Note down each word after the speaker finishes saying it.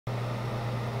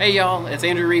Hey y'all, it's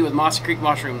Andrew Reed with Mossy Creek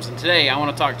Mushrooms, and today I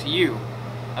want to talk to you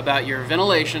about your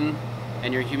ventilation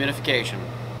and your humidification.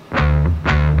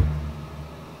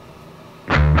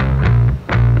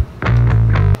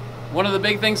 One of the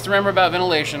big things to remember about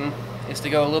ventilation is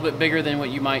to go a little bit bigger than what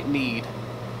you might need.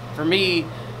 For me,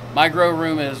 my grow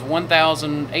room is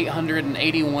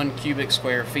 1,881 cubic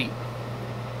square feet.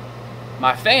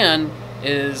 My fan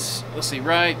is, let's see,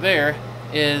 right there,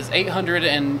 is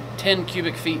 810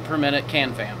 cubic feet per minute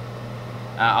can fan.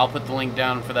 I'll put the link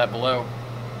down for that below.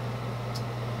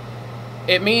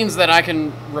 It means that I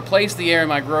can replace the air in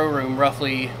my grow room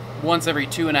roughly once every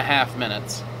 2.5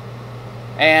 minutes.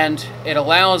 And it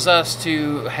allows us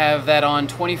to have that on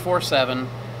 24/7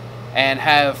 and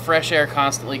have fresh air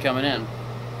constantly coming in,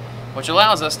 which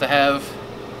allows us to have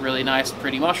really nice,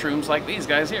 pretty mushrooms like these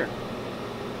guys here.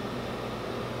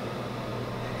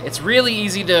 It's really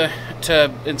easy to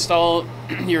install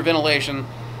your ventilation.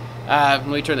 Let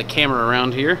me turn the camera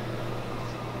around here.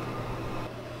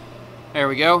 There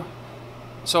we go.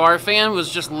 So our fan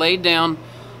was just laid down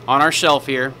on our shelf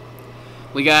here.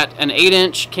 We got an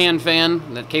 8-inch can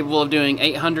fan that's capable of doing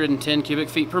 810 cubic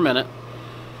feet per minute.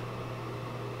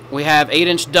 We have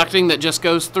 8-inch ducting that just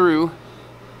goes through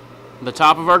the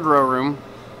top of our grow room.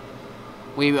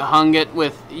 We hung it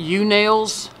with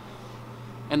U-nails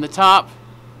in the top,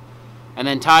 and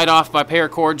then tied off by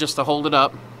paracord just to hold it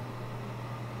up.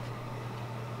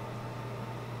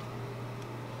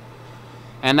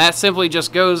 And that simply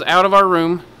just goes out of our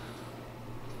room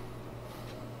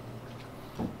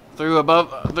through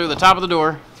the top of the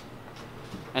door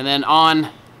and then on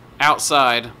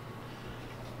outside.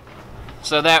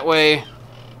 So that way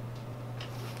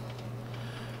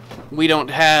we don't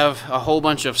have a whole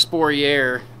bunch of spory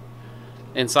air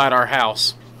inside our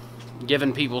house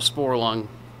giving people spore lung.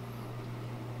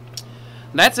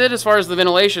 That's it as far as the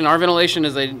ventilation. Our ventilation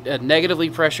is a negatively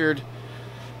pressured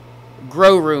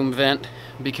grow room vent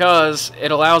because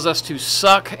it allows us to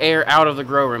suck air out of the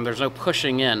grow room. There's no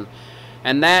pushing in.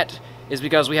 And that is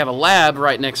because we have a lab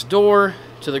right next door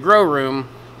to the grow room,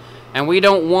 and we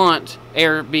don't want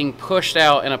air being pushed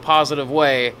out in a positive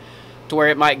way to where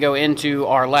it might go into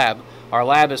our lab. Our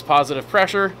lab is positive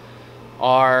pressure.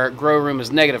 Our grow room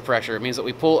is negative pressure. It means that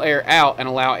we pull air out and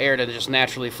allow air to just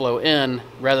naturally flow in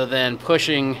rather than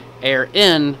pushing air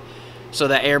in so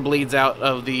that air bleeds out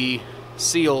of the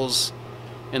seals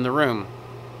in the room.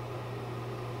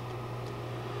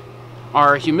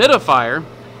 Our humidifier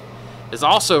is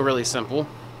also really simple.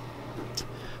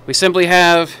 We simply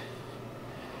have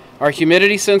our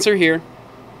humidity sensor here,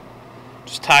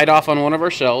 just tied off on one of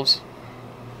our shelves,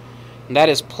 and that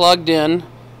is plugged in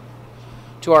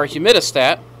to our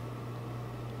humidistat,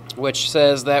 which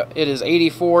says that it is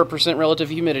 84% relative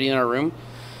humidity in our room.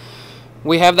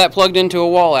 We have that plugged into a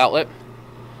wall outlet.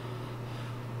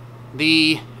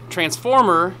 The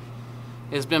transformer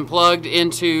has been plugged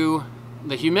into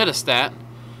the humidistat.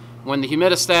 When the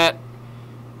humidistat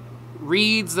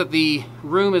reads that the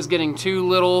room is getting too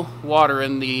little water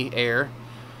in the air,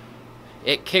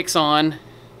 it kicks on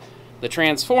the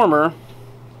transformer,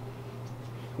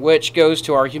 which goes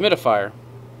to our humidifier.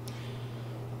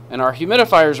 And our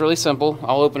humidifier is really simple.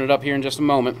 I'll open it up here in just a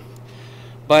moment.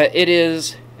 But it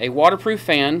is a waterproof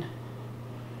fan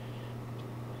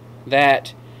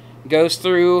that goes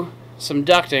through some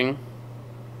ducting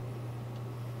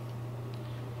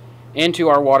into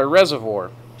our water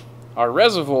reservoir. Our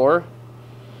reservoir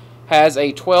has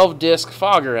a 12-disc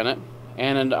fogger in it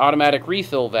and an automatic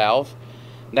refill valve.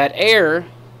 That air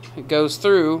goes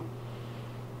through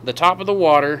the top of the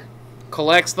water,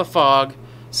 collects the fog,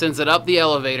 sends it up the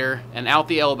elevator and out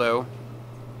the elbow,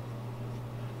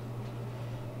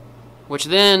 which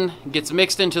then gets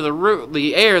mixed into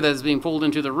the air that is being pulled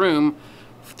into the room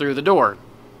through the door.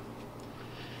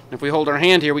 If we hold our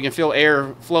hand here, we can feel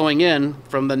air flowing in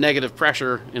from the negative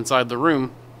pressure inside the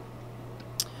room.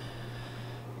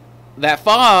 That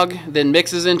fog then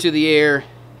mixes into the air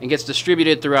and gets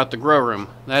distributed throughout the grow room.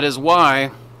 That is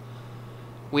why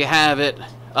we have it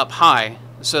up high,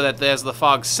 so that as the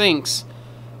fog sinks,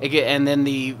 and then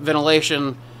the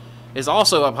ventilation is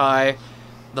also up high,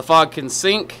 the fog can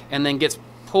sink and then gets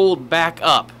pulled back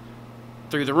up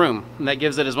through the room. And that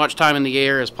gives it as much time in the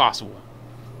air as possible.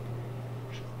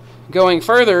 Going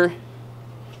further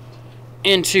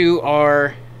into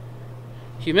our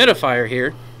humidifier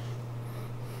here,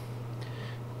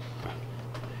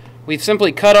 we've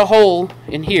simply cut a hole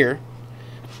in here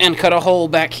and cut a hole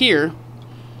back here.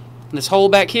 This hole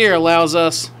back here allows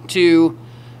us to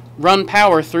run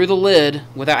power through the lid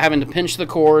without having to pinch the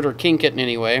cord or kink it in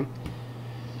any way.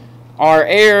 Our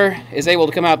air is able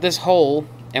to come out this hole,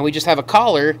 and we just have a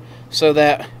collar so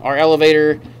that our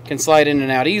elevator can slide in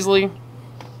and out easily.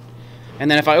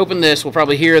 And then if I open this, we'll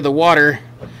probably hear the water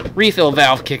refill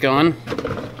valve kick on.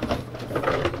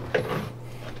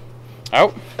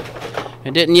 Oh,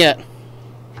 it didn't yet.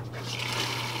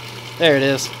 There it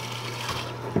is.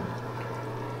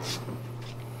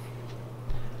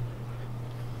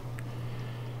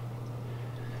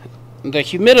 The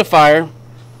humidifier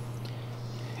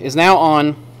is now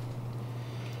on,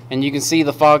 and you can see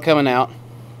the fog coming out.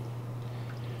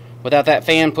 Without that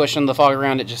fan pushing the fog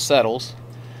around, it just settles.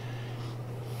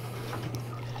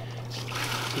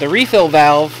 The refill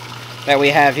valve that we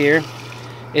have here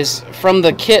is from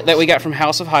the kit that we got from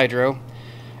House of Hydro,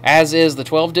 as is the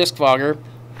 12-disc fogger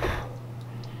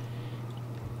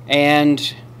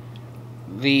and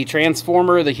the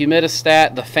transformer, the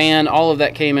humidistat, the fan. All of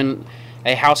that came in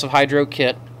a House of Hydro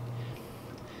kit.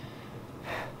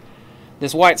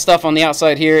 This white stuff on the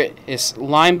outside here is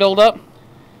lime buildup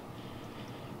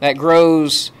that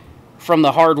grows from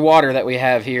the hard water that we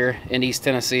have here in East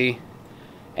Tennessee,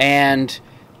 and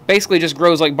basically just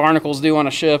grows like barnacles do on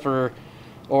a ship or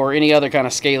any other kind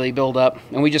of scaly buildup,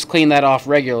 and we just clean that off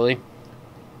regularly.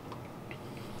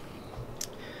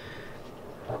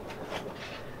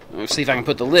 Let's see if I can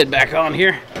put the lid back on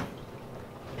here.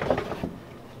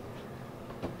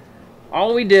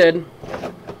 All we did,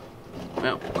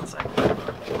 well, one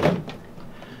second.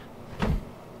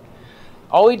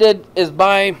 All we did is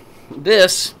buy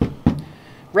this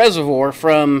reservoir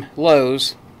from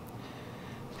Lowe's,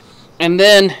 and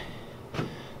then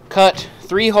cut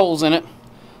 3 holes in it.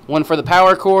 One for the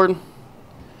power cord,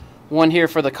 one here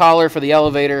for the collar for the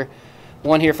elevator,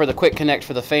 one here for the quick connect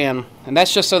for the fan. And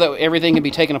that's just so that everything can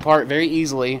be taken apart very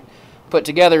easily, put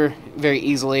together very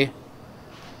easily,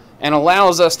 and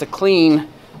allows us to clean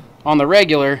on the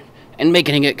regular and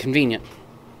making it convenient.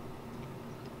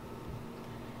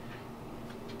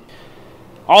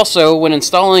 Also, when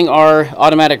installing our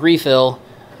automatic refill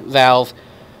valve,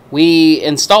 we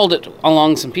installed it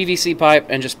along some PVC pipe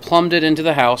and just plumbed it into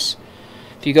the house.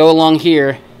 If you go along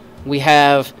here, we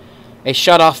have a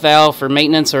shut-off valve for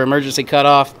maintenance or emergency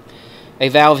cutoff, a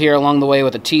valve here along the way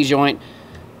with a T-joint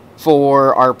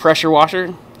for our pressure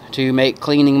washer to make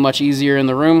cleaning much easier in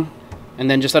the room. And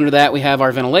then just under that we have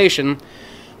our ventilation,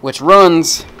 which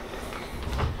runs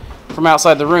from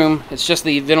outside the room. It's just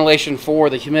the ventilation for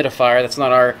the humidifier. That's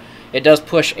not our, it does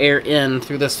push air in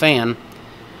through this fan.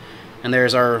 And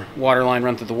there's our water line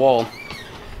run through the wall.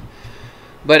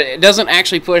 But it doesn't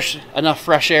actually push enough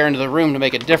fresh air into the room to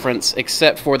make a difference,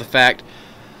 except for the fact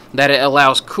that it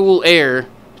allows cool air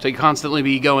to constantly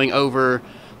be going over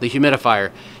the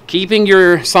humidifier. Keeping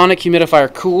your sonic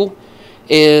humidifier cool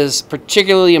is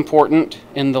particularly important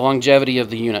in the longevity of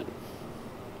the unit.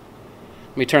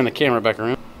 Let me turn the camera back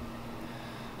around.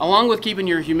 Along with keeping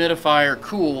your humidifier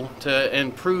cool to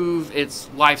improve its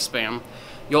lifespan,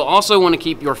 you'll also want to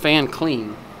keep your fan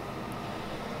clean.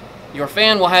 Your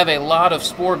fan will have a lot of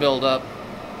spore buildup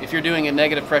if you're doing a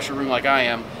negative pressure room like I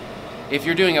am. If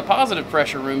you're doing a positive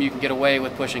pressure room, you can get away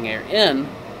with pushing air in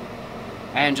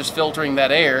and just filtering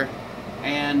that air,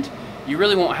 and you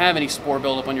really won't have any spore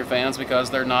buildup on your fans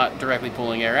because they're not directly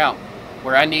pulling air out.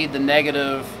 Where I need the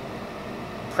negative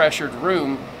pressured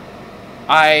room,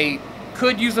 I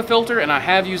could use the filter, and I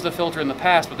have used the filter in the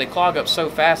past, but they clog up so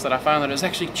fast that I found that it's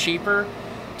actually cheaper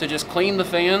to just clean the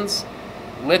fans,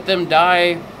 let them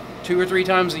die 2 or 3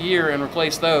 times a year and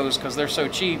replace those because they're so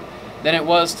cheap, than it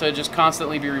was to just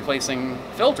constantly be replacing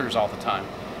filters all the time.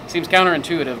 Seems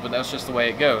counterintuitive, but that's just the way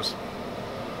it goes.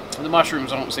 The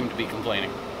mushrooms don't seem to be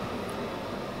complaining.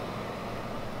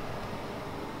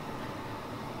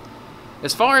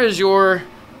 As far as your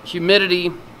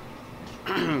humidity,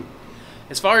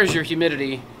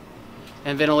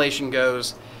 and ventilation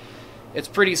goes, it's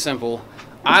pretty simple.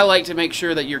 I like to make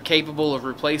sure that you're capable of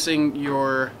replacing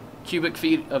your cubic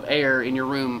feet of air in your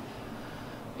room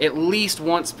at least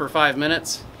once per 5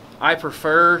 minutes. I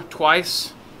prefer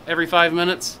twice every 5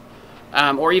 minutes,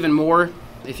 or even more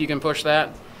if you can push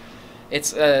that.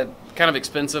 It's kind of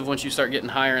expensive once you start getting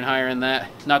higher and higher in that.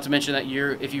 Not to mention that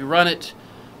if you run it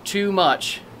too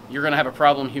much, you're going to have a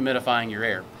problem humidifying your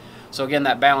air. So again,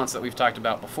 that balance that we've talked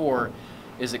about before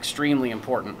is extremely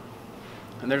important.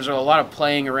 And there's a lot of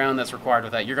playing around that's required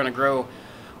with that. You're going to grow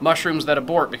mushrooms that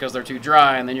abort because they're too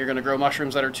dry, and then you're going to grow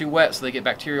mushrooms that are too wet so they get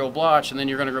bacterial blotch, and then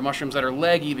you're going to grow mushrooms that are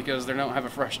leggy because they don't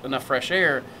have enough fresh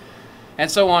air,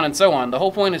 and so on and so on. The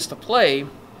whole point is to play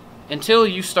until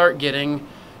you start getting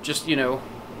just,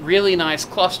 really nice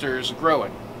clusters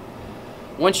growing.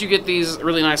 Once you get these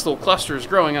really nice little clusters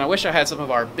growing, and I wish I had some of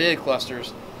our big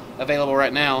clusters available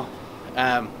right now.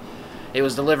 It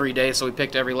was delivery day, so we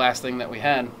picked every last thing that we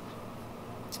had.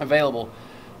 available.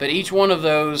 But each one of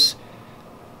these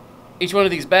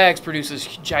bags produces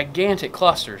gigantic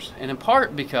clusters, and in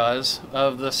part because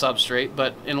of the substrate,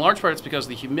 but in large part it's because of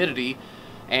the humidity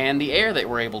and the air that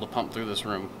we're able to pump through this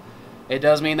room. It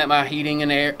does mean that my heating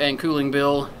and air and cooling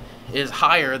bill is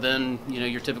higher than, you know,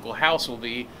 your typical house will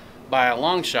be by a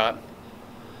long shot.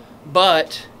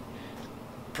 But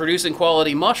producing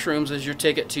quality mushrooms is your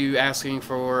ticket to asking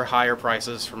for higher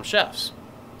prices from chefs.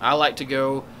 I like to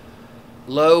go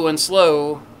low and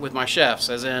slow with my chefs,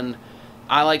 as in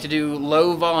I like to do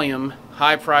low volume,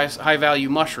 high price, high value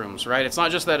mushrooms, right? It's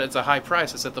not just that it's a high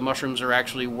price, it's that the mushrooms are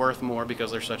actually worth more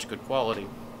because they're such good quality.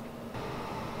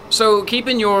 So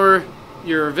keeping your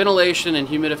ventilation and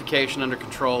humidification under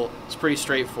control is pretty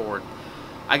straightforward.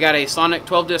 I got a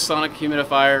 12-disc sonic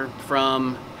humidifier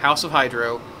from House of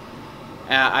Hydro.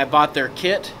 I bought their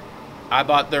kit, I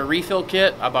bought their refill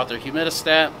kit, I bought their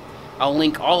humidistat. I'll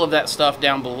link all of that stuff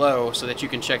down below so that you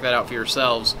can check that out for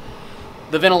yourselves.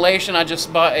 The ventilation, I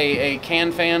just bought a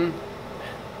can fan,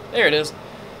 there it is,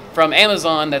 from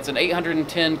Amazon. That's an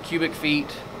 810 cubic feet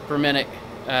per minute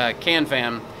can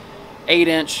fan.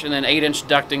 8-inch and then 8-inch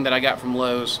ducting that I got from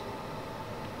Lowe's,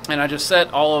 and I just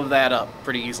set all of that up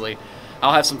pretty easily.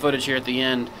 I'll have some footage here at the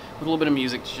end with a little bit of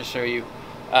music to just show you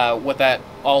what that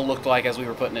all looked like as we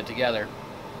were putting it together.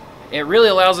 It really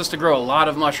allows us to grow a lot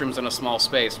of mushrooms in a small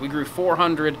space. We grew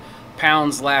 400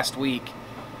 pounds last week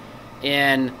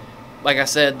in, like I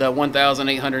said, the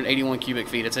 1,881 cubic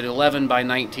feet. It's an 11 by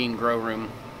 19 grow room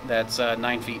that's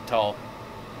 9 feet tall.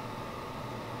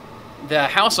 The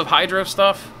House of Hydro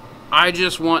stuff, I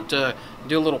just want to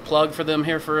do a little plug for them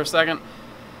here for a second.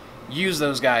 Use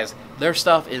those guys. Their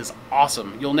stuff is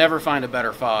awesome. You'll never find a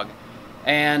better fog.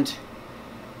 And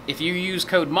if you use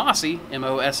code Mossy,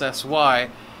 M-O-S-S-Y,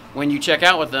 when you check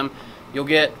out with them, you'll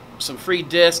get some free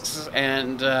discs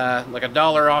and like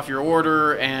 $1 off your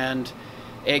order, and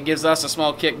it gives us a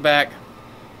small kickback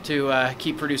to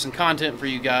keep producing content for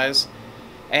you guys.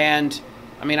 And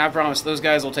I mean, I promise those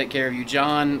guys will take care of you.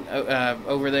 John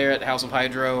over there at House of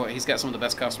Hydro, he's got some of the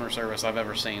best customer service I've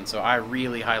ever seen, so I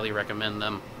really highly recommend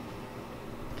them.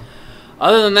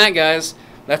 Other than that, guys,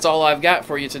 that's all I've got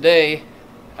for you today.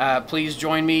 Please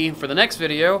join me for the next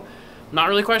video. Not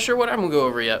really quite sure what I'm going to go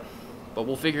over yet, but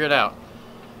we'll figure it out.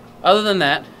 Other than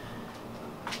that,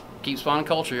 keep spawning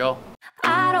culture, y'all.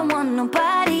 I don't want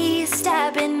nobody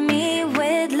stabbing me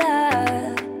with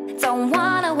love. Don't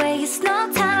wanna waste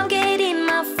no time getting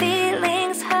my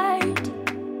feelings hurt.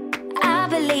 I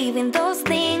believe in those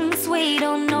things we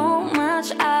don't know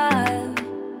much of.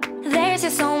 There's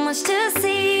just so much to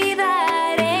see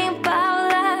that ain't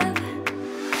about love.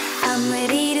 I'm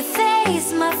ready to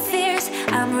face my fears,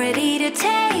 I'm ready to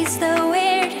taste the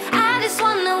weird. I just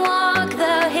wanna walk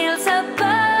the hills above.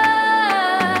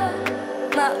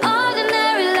 My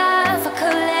ordinary life, I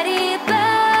could let it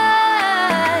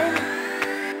burn.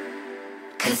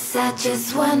 'Cause I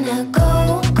just wanna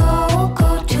go, go,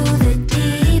 go to the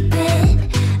deep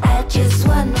end. I just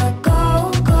wanna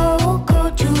go, go, go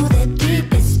to the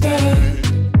deepest end.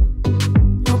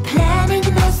 No planning,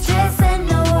 no stress and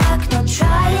no work, no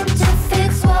trying to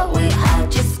fix what we are.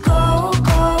 Just go,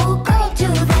 go, go to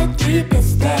the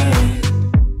deepest end.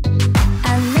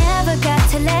 I never got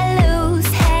to let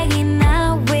loose, hanging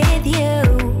out with you.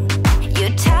 You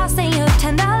tossed and you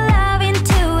turned our love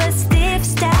into a stiff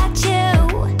statue.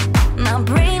 My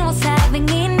brain was having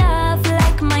enough,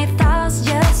 like my thoughts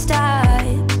just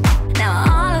stopped. Now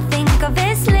all I think of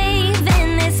is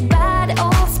leaving this bad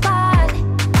old spot.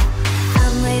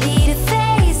 I'm ready to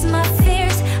face my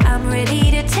fears, I'm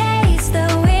ready to taste the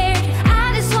weird.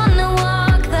 I just wanna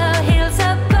walk the hills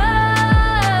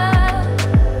above.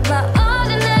 My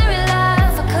ordinary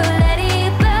life, I could let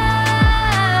it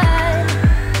burn.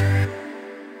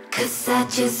 'Cause I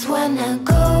just wanna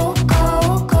go, go,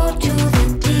 go to the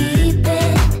deep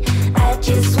end. I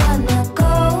just wanna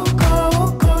go, go,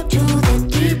 go to the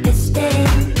deepest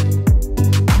end.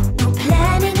 No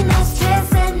planning, no stress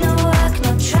and no work,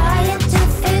 no trying to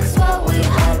fix what we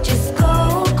are. Just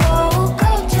go, go,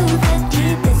 go to the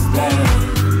deepest end.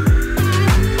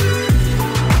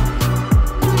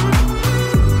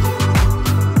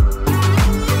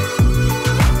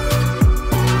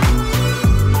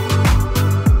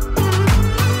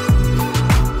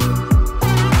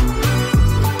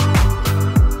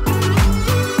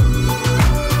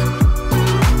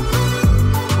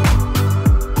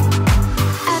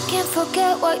 I can't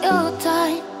forget what you've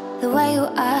done. The way you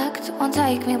act won't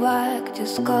take me back.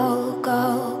 Just go,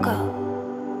 go, go.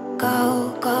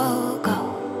 Go, go, go.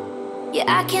 Yeah,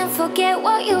 I can't forget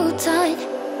what you've done.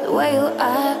 The way you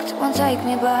act won't take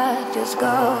me back. Just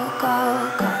go,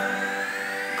 go, go.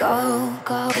 go,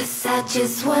 go. 'Cause I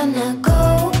just wanna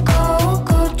go, go,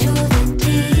 go to the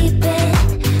deep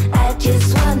end. I just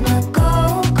wanna go,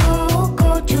 go,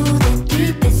 go to the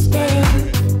deepest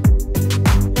end.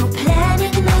 No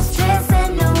planning, no stress,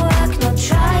 and no work, no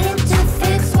trying to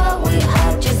fix what we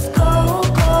are. Just go,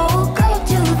 go, go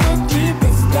to the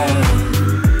deepest end.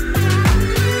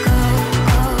 Go,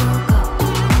 go, go.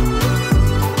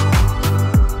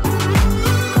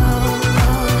 Go,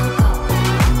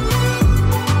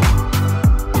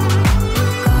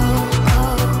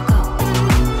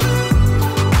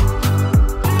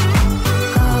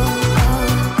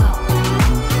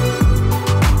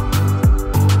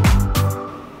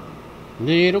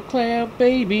 Little cloud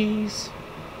babies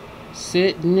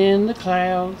sitting in the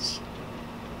clouds,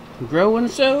 growing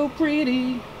so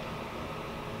pretty,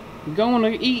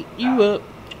 gonna eat you up.